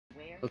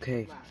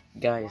Okay,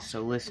 guys,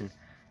 so listen.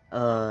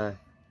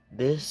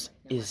 This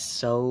is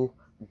so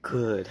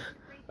good.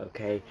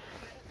 Okay,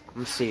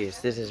 I'm serious.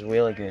 This is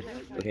really good.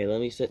 Okay, let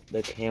me set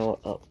the camera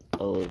up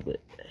a little bit.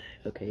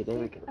 Okay, there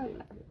we go.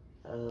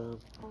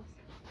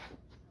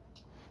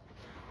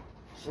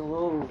 It's a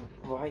little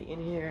bright in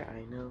here,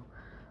 I know.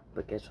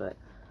 But guess what?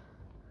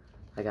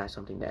 I got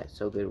something that's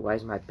so good. Why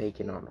is my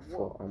bacon on the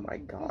floor? Oh my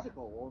god.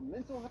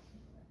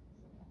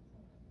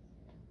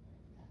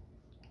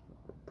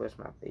 Push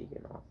my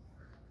bacon off.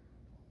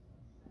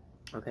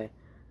 Okay.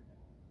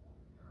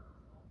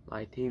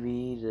 My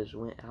TV just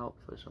went out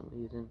for some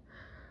reason.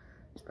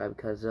 It's probably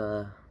because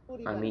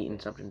I'm eating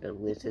something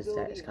delicious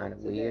that is kind of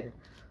weird.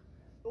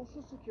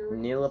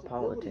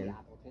 Neapolitan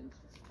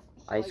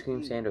ice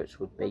cream sandwich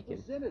with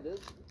bacon.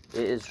 It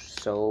is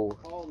so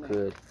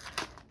good.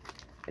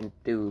 And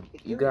dude,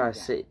 you gotta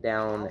sit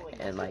down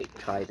and like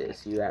try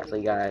this. You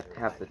actually gotta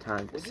have the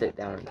time to sit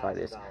down and try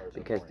this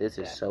because this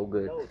is so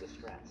good.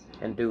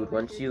 And dude,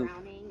 once you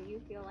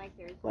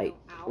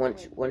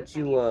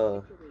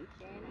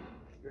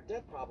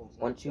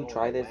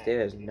try this,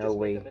 there is no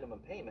way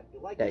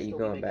that you're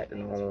going back to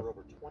normal.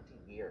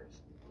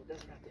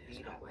 There's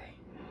no way.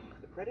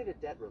 Accredited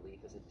Debt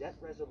Relief is a debt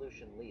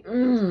resolution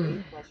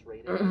leader that's A+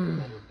 rated by the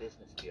Better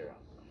Business Bureau.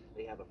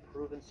 They have a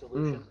proven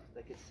solution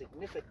that could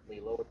significantly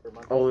lower their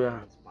monthly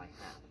payments by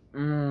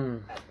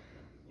half.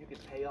 You can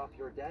pay off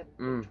your debt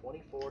in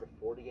 24 to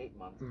 48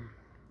 months.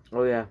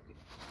 Oh yeah.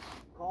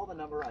 Call the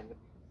number on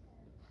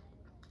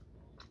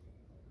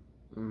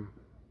your...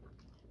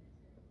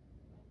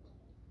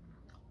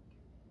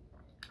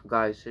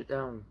 Guys, sit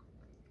down.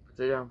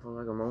 Sit down for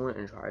like a moment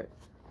and try it.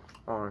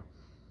 On.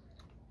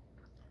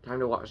 Time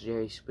to watch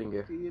Jerry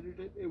Springer.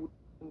 $1,000.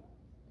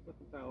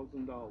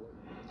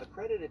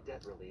 Accredited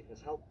Debt Relief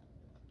has helped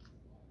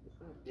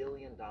 $1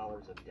 billion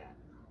of debt.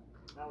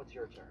 Now it's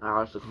your turn.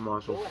 That's the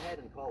commercial. Go ahead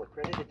and call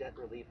Accredited Debt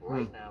Relief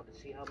right now to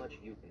see how much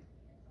you can.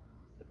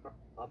 The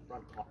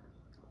upfront cost.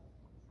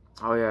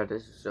 Oh yeah,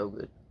 this is so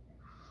good.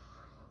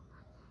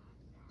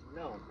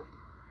 Known for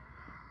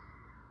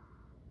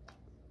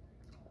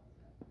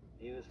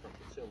views from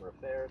Consumer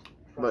Affairs,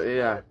 But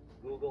yeah,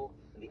 Google,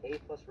 and the A+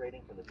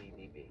 rating from the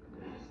BBB. You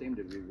seem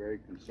to be very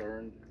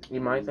concerned. you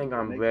might think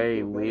I'm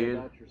very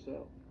weird,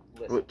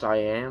 which I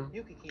am.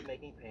 You can keep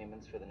making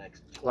payments for the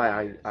next 12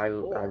 Like years, I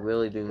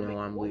really do know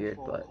I'm weird,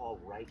 but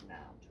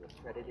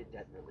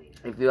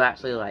if you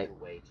actually like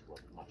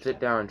sit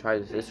down and try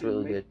this, it's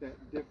really good.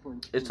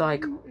 It's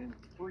like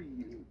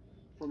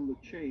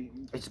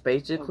it's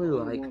basically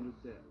like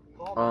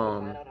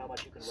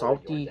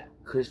salty,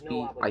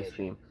 crispy ice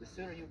cream.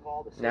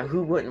 Now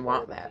who wouldn't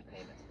want that?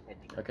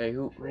 Okay,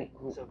 who?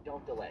 So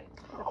don't delay.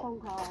 A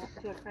phone call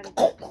to Accredited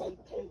Debt Relief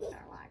changes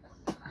our lives.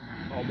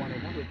 Call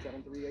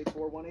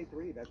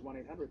 1-800-738-4183. That's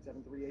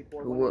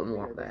 1-800-738-4183. Who wouldn't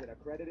want that? Visit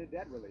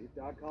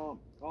accrediteddebtrelief.com.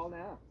 Call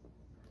now.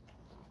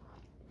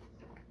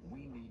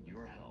 We need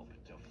your help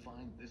to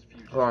find this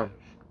fugitive. Hold on.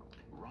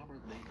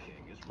 Robert Lee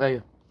King is...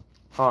 Hey,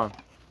 hold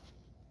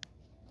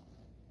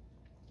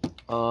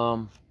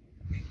on.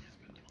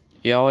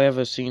 Y'all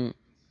ever seen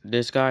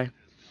this guy?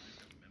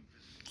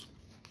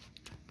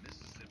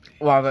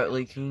 Robert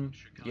Lee King.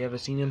 You ever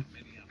seen him?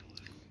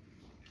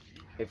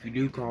 If you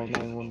do, call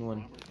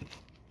 911.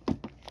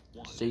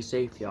 Stay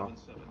safe, y'all.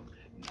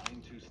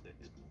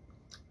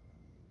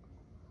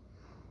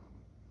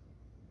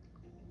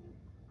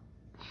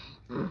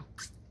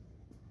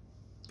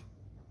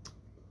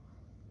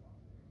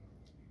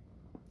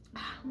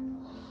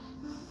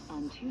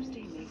 On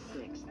Tuesday, May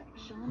 6th,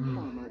 Sean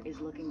Farmer is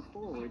looking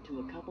forward to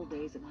a couple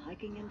days of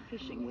hiking and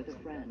fishing with a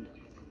friend.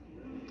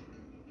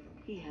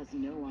 He has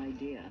no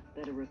idea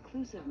that a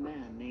reclusive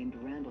man named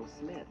Randall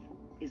Smith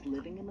is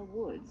living in the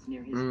woods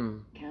near his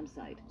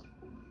campsite.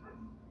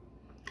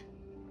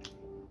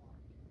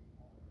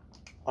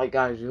 Like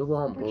guys, you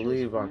won't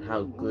believe on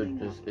how good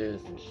this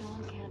is. And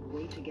Sean can't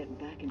wait to get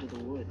back into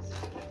the woods.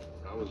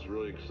 I was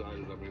really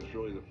excited. I mean, it's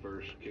really the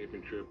first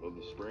camping trip of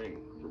the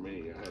spring for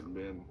me. I hadn't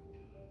been,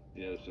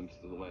 since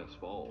the last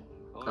fall.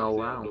 I like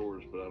the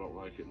outdoors, but I don't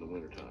like it in the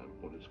wintertime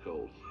when it's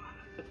cold.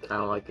 I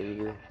don't like it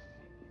either.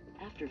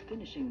 After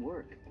finishing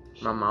work,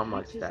 my mom Sean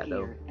likes packs his that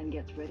though. gear and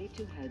gets ready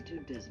to head to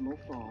Dismal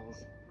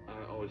Falls.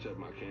 I always have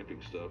my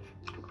camping stuff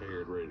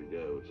prepared, ready to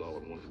go. It's all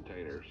in one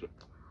container. So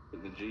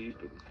put in the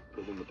Jeep and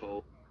put in the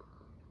pole.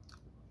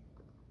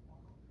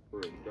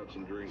 Got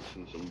some drinks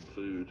and some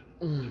food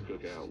to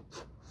cook out.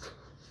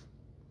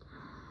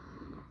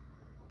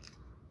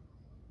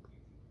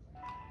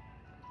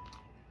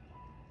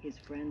 His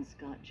friend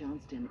Scott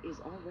Johnston is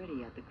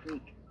already at the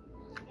creek.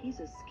 He's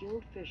a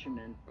skilled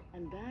fisherman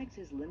and bags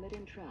his limit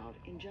in trout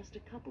in just a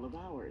couple of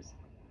hours.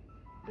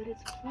 But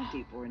it's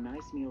plenty for a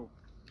nice meal.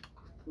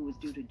 Who was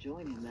due to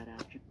join him that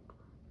afternoon?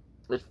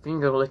 This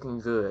finger looking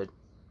good.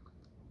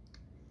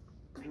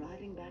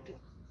 Driving back to...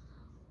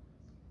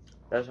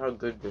 That's how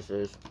good this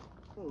is.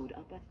 Road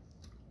up at...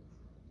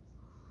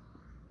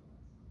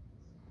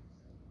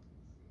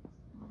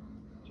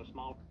 It's a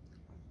small...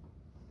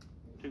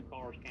 2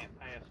 cars can't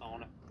pass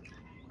on it.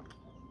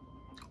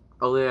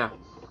 Oh yeah.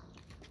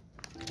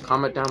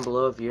 Comment down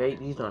below if you ate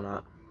these or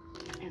not.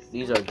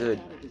 These are good.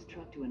 Out of his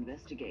truck to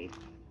investigate,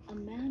 a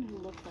man who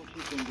looks like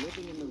he's been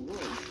living in the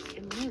woods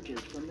emerges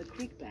from the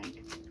creek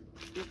bank.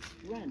 It's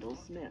Randall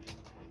Smith.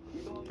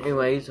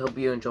 Anyways, hope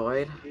you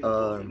enjoyed.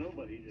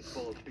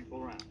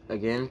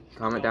 Again,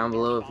 comment down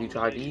below if you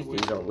tried these.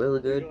 These are really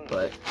good,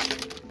 but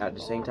at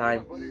the same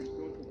time,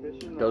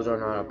 those are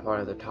not a part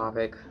of the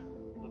topic.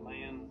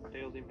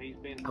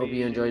 Hope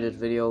you enjoyed this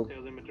video,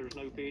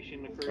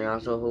 and I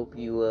also hope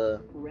you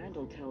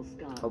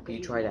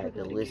try that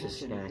delicious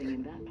snack.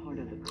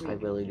 I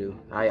really do.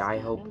 I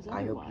hope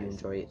you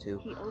enjoy it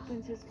too.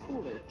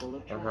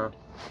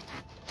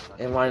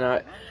 And why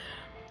not?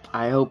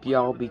 I hope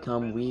y'all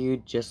become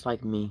weird just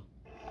like me.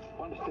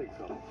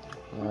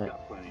 Alright,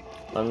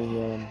 let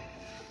me